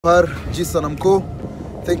Thank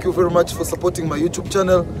you very much for supporting my YouTube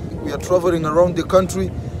channel. We are traveling around the country.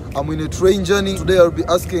 I'm in a train journey. Today I'll be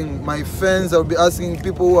asking my fans, I'll be asking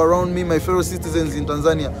people around me, my fellow citizens in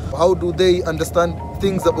Tanzania, how do they understand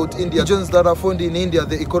things about India, regions that are found in India,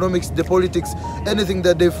 the economics, the politics, anything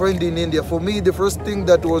that they find in India. For me, the first thing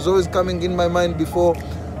that was always coming in my mind before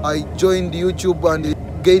I joined YouTube and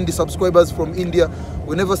gained the subscribers from India,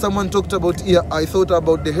 whenever someone talked about India, I thought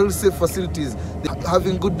about the health facilities,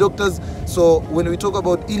 having good doctors. So when we talk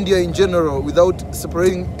about India in general, without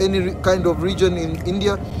separating any kind of region in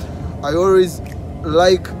India, I always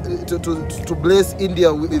like to bless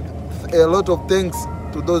India with a lot of thanks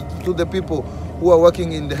to the people who are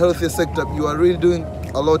working in the health sector. You are really doing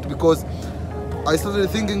a lot, because I started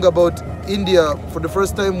thinking about India for the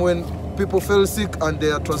first time when people fell sick and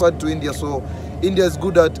they are transferred to India. So India is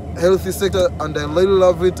good at health sector, and I really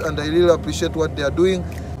love it, and I really appreciate what they are doing.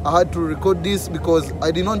 I had to record this because I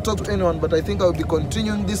did not talk to anyone, but I think I will be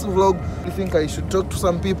continuing this vlog. I think I should talk to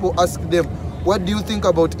some people, ask them, what do you think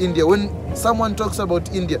about India? When someone talks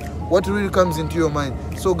about India, what really comes into your mind?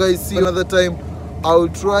 So guys, see you another time. I will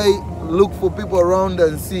try look for people around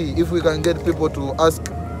and see if we can get people to ask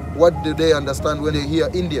what do they understand when they hear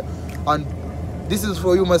India. And this is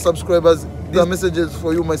for you, my subscribers. These are messages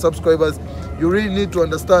for you, my subscribers. You really need to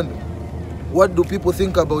understand, what do people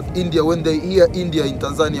think about India when they hear India in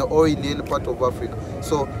Tanzania or in any part of Africa.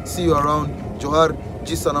 So see you around. Johar,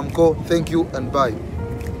 Jisanamko, thank you and bye.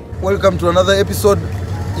 Welcome to another episode,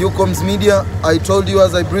 Ucoms Media. I told you,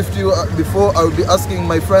 as I briefed you before, I will be asking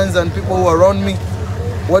my friends and people who are around me,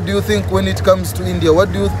 what do you think when it comes to India?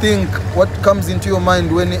 What do you think, what comes into your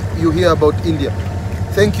mind when you hear about India?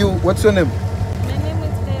 Thank you. What's your name? My name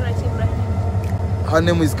is Kairat Ibrahim. Her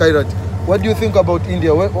name is Kairat. What do you think about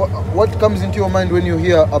India? What comes into your mind when you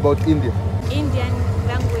hear about India? Indian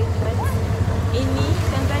language, but in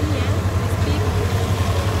Tanzania we speak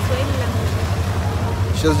Swahili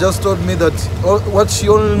language. She has just told me that what she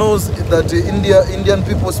only knows is that Indian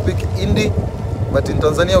people speak Hindi, but in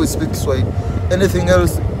Tanzania we speak Swahili. Anything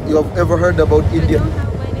else you have ever heard about India? I don't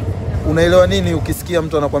have anything about Unaelewa nini ukisikia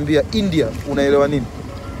mtu anakuambia India? Unaelewa nini?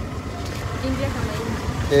 India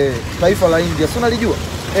kama India. Taifa la India. Si unalijua?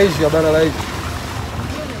 Asia, bara la Asia.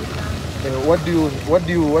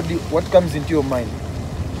 What comes into your mind?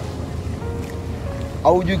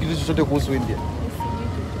 Haujui kitu chochote kuhusu India?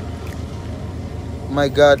 My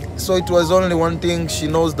God. So it was only one thing she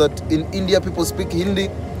knows, that in India people speak Hindi,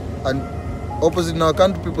 and opposite in our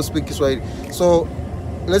country people speak Kiswahili. So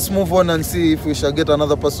let's move on and see if we shall get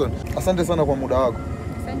another person. Asante sana kwa muda wako.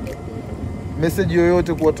 Asante. Message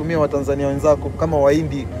yoyote kuwatumia Watanzania wenzako kama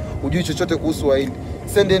Wahindi, hujui chochote kuhusu Wahindi.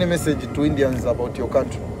 Send any message to Indians about your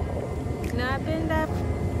country. Napenda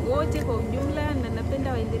wote kwa ujumla na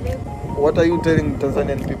napenda waendelee. What are you telling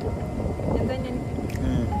Tanzanian people? Tanzanian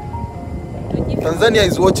people. Tanzania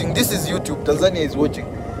is watching. This is YouTube. Tanzania is watching.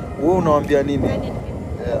 Wewe unawaambia nini? Tanzanian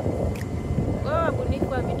people. Yeah. Wao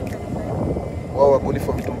wabunifu wa vitu mbalimbali. Wao wabunifu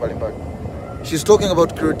wa vitu mbalimbali. She's talking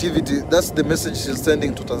about creativity. That's the message she's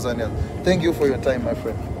sending to Tanzanians. Thank you for your time, my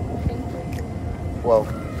friend. Thank you. Wow.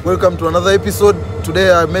 Welcome to another episode.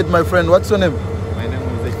 Today I met my friend. What's your name? My name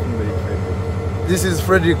is Frederick. This is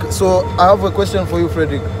Frederick. So I have a question for you,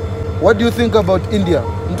 Frederick. What do you think about India?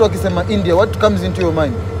 Mtu akisema India, what comes into your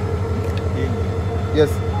mind? India. Yes.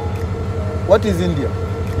 What is India?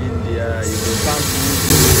 India is a country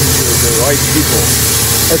with the white people.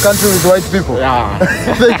 A country with white people? Yeah.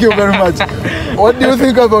 Thank you very much. What do you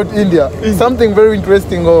think about India? Something very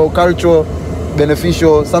interesting or cultural,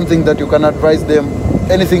 beneficial, something that you can advise them?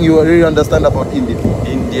 Anything you really understand about India?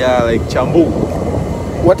 India, like chambu.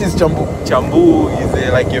 What is chambu? Chambu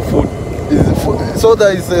is like a food. Is it food? So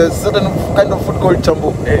there is a certain kind of food called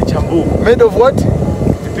chambu. Chambu. Made of what?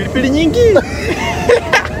 Pilipili nyingi.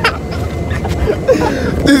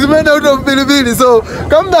 This is made out of pilipili. So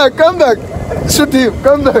come back. Shoot him.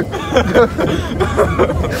 Come back.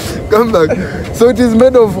 Come back. So it is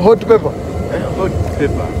made of hot pepper. Hot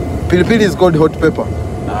pepper. Pilipili is called hot pepper.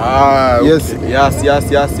 Ah, okay. Yes.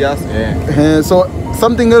 Yes. Yeah. So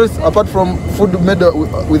something else apart from food made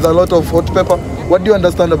with a lot of hot pepper. What do you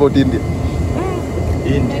understand about India?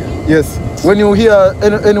 India. Yes. When you hear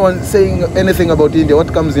anyone saying anything about India,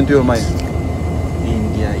 what comes into your mind?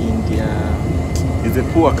 India is a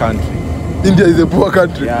poor country. India is a poor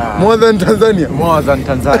country. Yeah. More than Tanzania. More than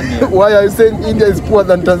Tanzania. Why are you saying India is poorer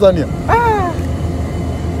than Tanzania?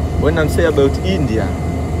 When I'm saying about India,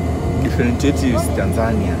 differentiates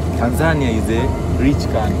Tanzania. Tanzania is a rich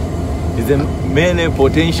country. It's a many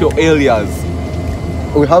potential areas.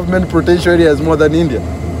 We have many potential areas more than India.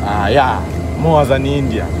 Yeah, more than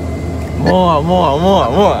India. More.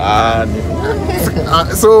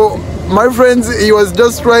 So my friends, he was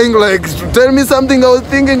just trying like to tell me something I was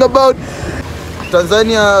thinking about.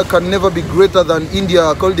 Tanzania can never be greater than India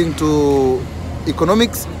according to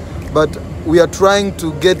economics, but we are trying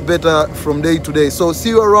to get better from day to day. So see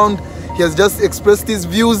you around. He has just expressed his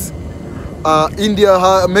views.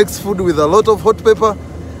 India makes food with a lot of hot pepper,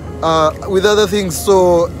 with other things.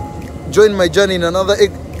 So join my journey in another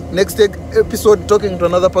next episode, talking to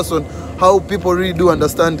another person how people really do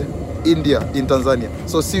understand India in Tanzania.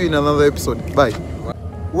 So see you in another episode. Bye.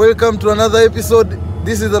 Welcome to another episode.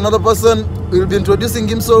 This is another person. We'll be introducing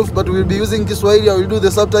himself, but we'll be using Kiswahili. I will do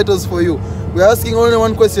the subtitles for you. We are asking only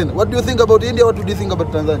one question. What do you think about India? What do you think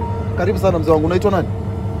about Tanzania? Karibu sana mzee wangu. Unaitwa nani?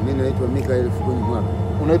 Mimi naitwa Mikael Fukunyi Mwaka.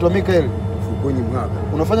 Unaitwa Mikael Fukunyi Mwaka.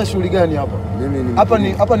 Unafanya shughuli gani hapa? Mimi ni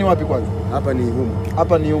hapa ni wapi kwanza? Hapa ni Huma.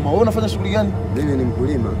 Hapa ni Huma. Wewe unafanya shughuli gani? Mimi ni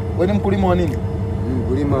mkulima. Wewe ni mkulima wa nini? Ni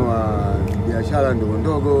mkulima wa biashara ndogo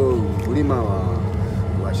ndogo, mkulima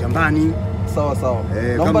wa shambani. Sawa.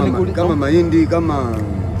 Naomba kama mahindi, kama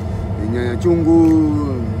nyanya chungu,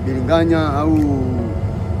 bilinganya au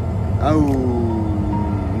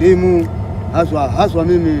ndimu. Haswa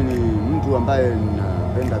mimi ni mtu ambaye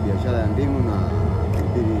napenda biashara ya ndimu na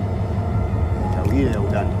pilipili tawile ya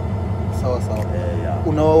udani. Sawa.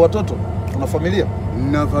 Una watoto? Una familia?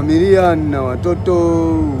 Na familia na watoto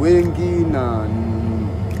wengi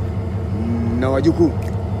na wajukuu.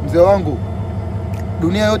 Mzee wangu,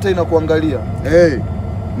 dunia yote inakuangalia.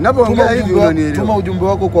 Ninapoongea hivi unanielewa. Tuma ujumbe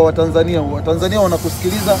wako kwa Watanzania. Watanzania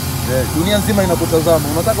wanakusikiliza. Dunia nzima inakutazama.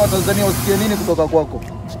 Unataka Watanzania wasikie nini kutoka kwako?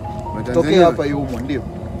 Tokea hapa Ihumwa, ndio.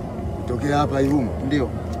 Tokea hapa Ihumwa. Ndio.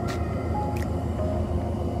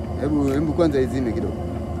 Hebu kwanza izime kidogo.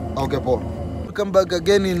 Okay, Paul. Welcome back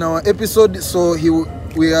again in our episode. So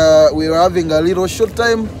we are having a little short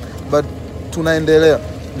time, but tunaendelea.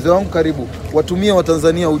 Mzee wangu, karibu. Watumie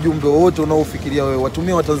Watanzania ujumbe wote unaofikiria wewe.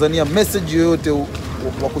 Watumie Watanzania message yoyote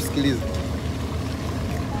wa kusikiliza.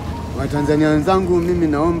 Watanzania wenzangu, mimi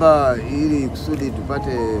naomba ili kusudi tupate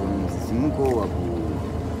msisimko wa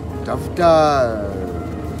kutafuta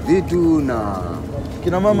vitu na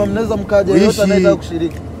kina mama, mnaweza mkaja yote anayetaka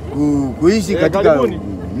kushiriki kuishi katika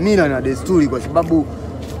mila na desturi, kwa sababu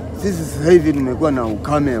sisi sasa hivi tumekuwa na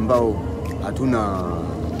ukame ambao hatuna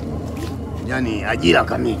ajira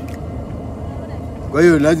kamili. Kwa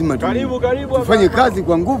hiyo lazima tufanye kazi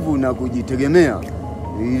kwa nguvu na kujitegemea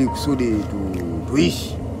ili kusudi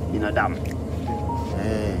tuishi binadamu.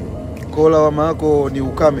 Kwa lawama yako ni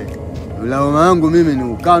ukame? Lawama yangu mimi ni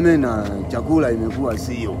ukame na chakula imekuwa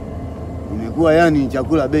sio. Imekuwa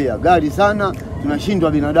chakula bei ya ghali sana,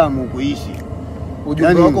 tunashindwa binadamu kuishi.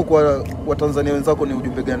 Ujumbe wako kwa Watanzania wenzako ni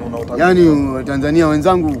ujumbe gani unaotaka? Watanzania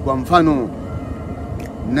wenzangu, kwa mfano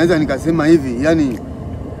naweza nikasema hivi,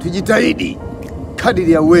 tujitahidi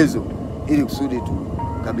kadiri ya uwezo ili kusudi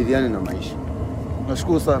tukabiliane na maisha.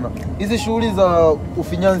 Nashukuru sana. Hizi shughuli za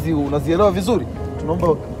ufinyanzi unazielewa vizuri? Tunaomba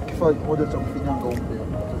kifaa kimoja cha kufinyanga umpe.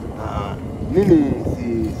 Mimi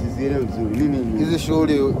sizielewi vizuri. Hizi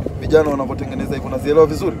shughuli vijana wanapotengeneza hivyo unazielewa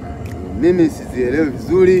vizuri? Mimi sizielewi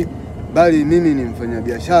vizuri, bali mimi ni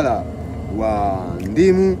mfanyabiashara wa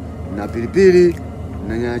ndimu na pilipili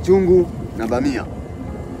na nyanya chungu na bamia.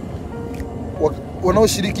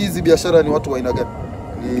 Wanaoshiriki hizi biashara ni watu wa aina gani?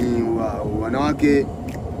 Ni wanawake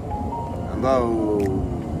ambao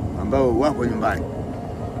wako nyumbani.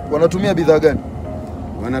 Wanatumia bidhaa gani?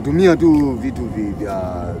 Wanatumia tu vitu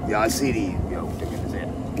vya asili vya kutengenezea.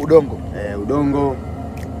 Udongo? Udongo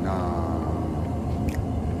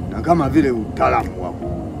na kama vile utaalamu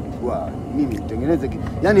wa mimi kutengeneza,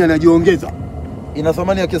 anajiongeza. Ina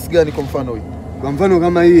thamani ya kiasi gani kwa mfano hii? Kwa mfano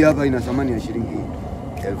kama hii hapa ina thamani ya shilingi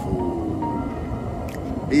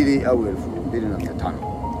 2,000 au 2,500.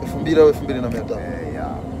 2,000 au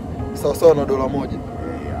 2,500. Sawa na dola moja.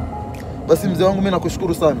 Basi mzee wangu, mimi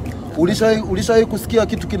nakushukuru sana. Ulishawahi kusikia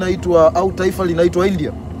kitu kinaitwa au taifa linaitwa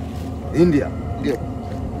India? India? Ndio.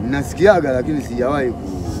 Nasikiaga lakini sijawahi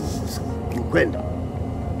kwenda.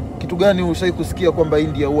 Kitu gani ushawahi kusikia kwamba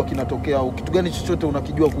India huwa kinatokea, au kitu gani chochote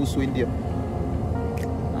unakijua kuhusu India?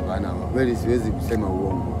 Hapana, kweli siwezi kusema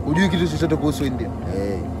uongo. Hujui kitu chochote kuhusu India?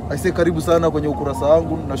 Aisee, karibu sana kwenye ukurasa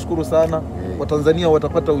wangu. Nashukuru sana. Watanzania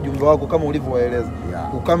watapata ujumbe wako kama ulivyowaeleza.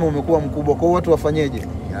 Ukame umekuwa mkubwa, kwa watu wafanyeje?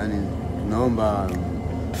 Tunaomba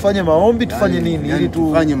tufanye maombi, tufanye nini ili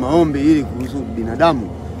tufanye maombi ili kuhusu binadamu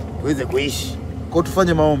tuweze kuishi. Kwa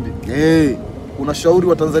tufanye maombi. Unashauri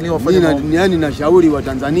Watanzania wafanye maombi? Nashauri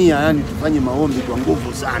Watanzania tufanye maombi kwa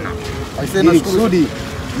nguvu sana. Aisee, nashukuru.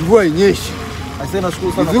 Mvua inyeshe. Aisee,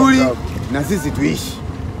 nashukuru sana vizuri na sisi tuishi.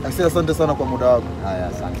 Asante sana kwa muda wako. Haya,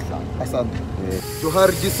 asante sana. Asante.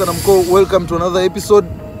 Johari Jisa na Mko, welcome to another episode.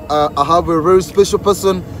 I have a very special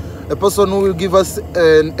person, a person who will give us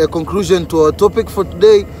a conclusion to our topic for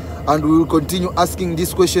today, and we will continue asking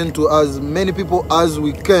this question to as many people as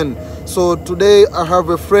we can. So today I have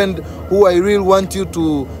a friend who I really want you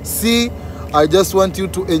to see. I just want you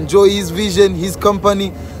to enjoy his vision, his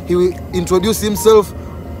company. He will introduce himself.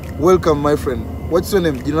 Welcome my friend. What's your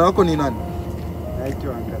name? Jina lako ni nani?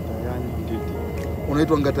 Naitwa Tanzanians Nditi.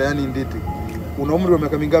 Unaitwa Tanzanians Nditi. Una umri wa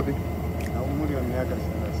miaka mingapi? Na umri wa miaka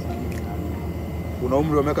 34. Una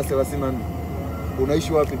umri wa miaka 34.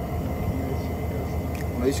 Unaishi wapi?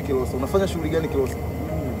 Unaishi Kilosa. Unafanya shughuli gani Kilosa?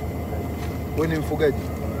 Wewe ni mfugaji.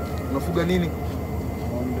 Unafuga nini?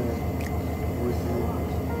 Ng'ombe, mbuzi,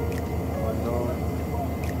 kondoo,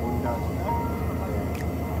 punda.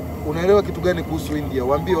 Unaelewa kitu gani kuhusu India?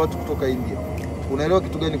 Waambie watu kutoka India. Unaelewa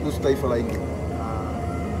kitu gani kuhusu taifa la India?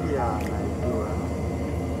 India naijua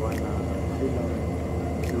wana filamu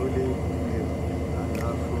nzuri,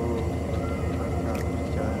 alafu wana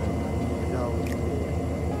picha zao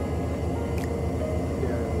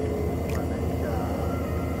pia wanaita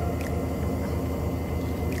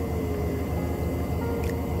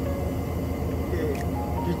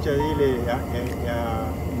picha ile ya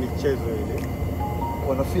michezo ile.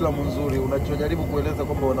 Wana filamu nzuri. Unachojaribu kueleza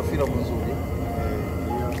kwamba wana filamu nzuri.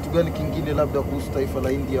 Kitu gani kingine labda kuhusu taifa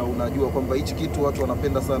la India unajua kwamba hichi kitu watu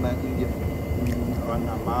wanapenda sana India?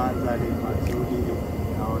 Wana mandhari mazuri,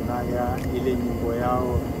 naonaga ile nyimbo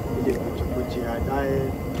yao ile kuchikuchi adae.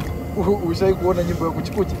 Ushawahi kuona nyimbo ya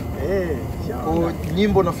kuchikuchi? Kwa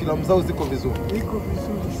nyimbo na filamu zao ziko vizuri. Iko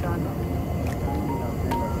vizuri sana.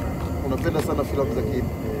 Unapenda sana filamu za Kihindi?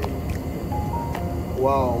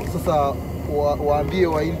 Wow. Sasa waambie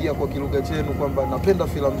wa India kwa kilugha chenu kwamba napenda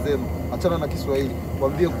filamu zenu. Achana na Kiswahili.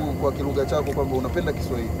 Waambie kwa kilugha chako kwamba unapenda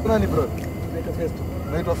Kiswahili. Nani bro? Naitwa Festo.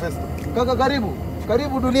 Naitwa Festo. Kaka karibu.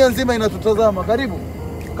 Karibu, dunia nzima inatutazama. Karibu.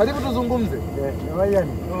 Karibu tuzungumze.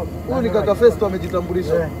 Huyu ni kaka Festo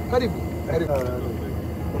amejitambulisha. Karibu. Karibu.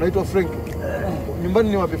 Unaitwa Frank. Nyumbani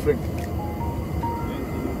ni wapi Frank?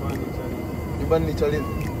 Nyumbani ni Chalinze.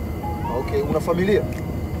 Okay, una familia?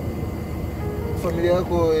 Familia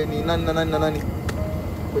yako ni nani na nani na nani?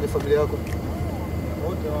 Kwenye familia yako?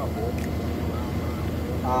 Wote wapo.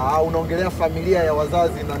 Unaongelea familia ya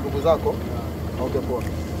wazazi na ndugu zako? Okay, poa.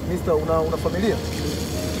 Mister, una familia?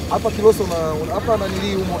 Hapa Kilosa hapa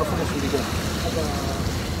nanili humo unafanya shughuli gani?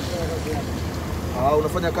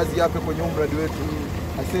 Unafanya kazi yapi kwenye mradi wetu?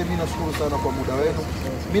 Mimi nashukuru sana kwa muda wenu.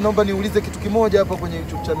 Mimi naomba niulize kitu kimoja hapa kwenye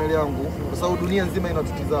YouTube channel yangu kwa sababu dunia nzima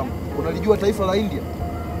inatutizama. Unalijua taifa la India?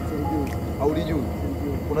 Haulijui?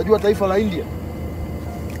 Unajua taifa la India?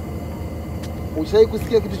 Ushawahi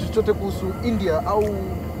kusikia kitu chochote kuhusu India au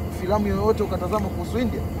filamu yoyote ukatazama kuhusu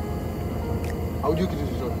India? Haujui kitu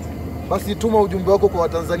chochote. Basi tuma ujumbe wako kwa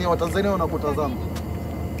Watanzania. Watanzania wanakutazama.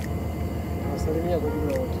 Nawasalimia kwa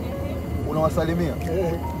jumla wote. Unawasalimia?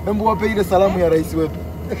 Hebu wape ile salamu ya rais wetu.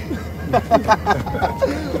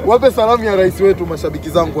 Wape salamu ya rais wetu mashabiki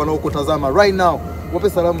zangu wanaokutazama right now. Wape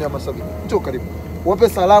salamu ya mashabiki. Njoo karibu. Wape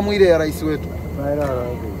salamu ile ya rais wetu.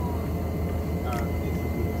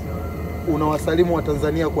 Unawasalimu wa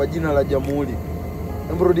Tanzania kwa jina la Jamhuri.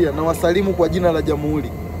 Hebu rudia, nawasalimu kwa jina la Jamhuri.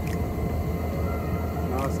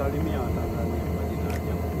 Nawasalimia wa Tanzania kwa jina la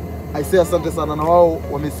Jamhuri. Aisee, asante sana na wao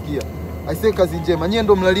wamesikia. Aisee, kazi njema. Nyie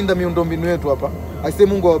ndo mnalinda miundombinu yetu hapa. Aisee,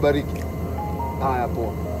 Mungu awabariki. Haya,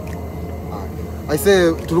 poa.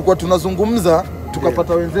 Aisee, tulikuwa tunazungumza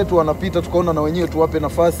tukapata wenzetu wanapita, tukaona na wenyewe tuwape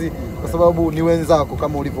nafasi kwa sababu ni wenzako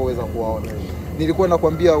kama ulivyoweza kuwaona. Nilikuwa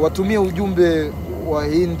nakwambia watumie ujumbe wa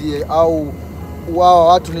Hindi au wao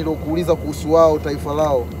watu nilokuuliza kuhusu wao taifa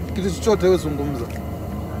lao. Kitu chochote wewe zungumza.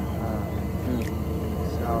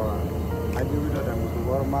 Sawa. Hadi wito tangu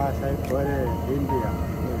Maasai kore India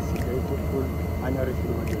ni sikaitukul anyari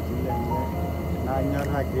filmu jina nye na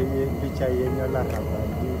anyara keye picha yenye la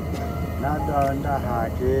rabadi na donda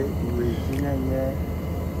hake wejina nye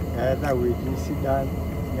eta weji sidan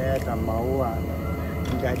eta maua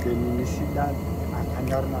ngadeni ni sidan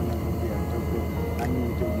anyar na ngubi atoko ani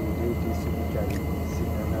to gudeti sikari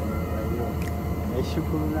sidana ayo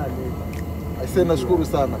nashukuru na leo. Aisee, nashukuru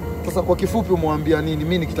sana. Sasa kwa kifupi umwambia nini?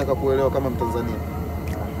 Mimi nikitaka kuelewa kama Mtanzania.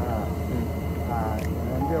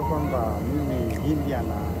 Naambia kwamba mimi India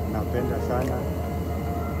napenda sana.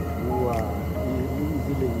 Huwa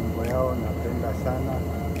zile nyimbo yao napenda sana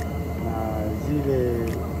na zile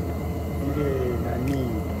nani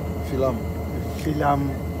filamu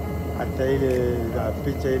hata ile za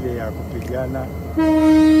picha ile ya kupigana.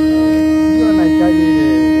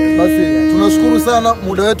 Basi tunashukuru sana,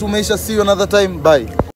 muda wetu umeisha. See you another time. Bye.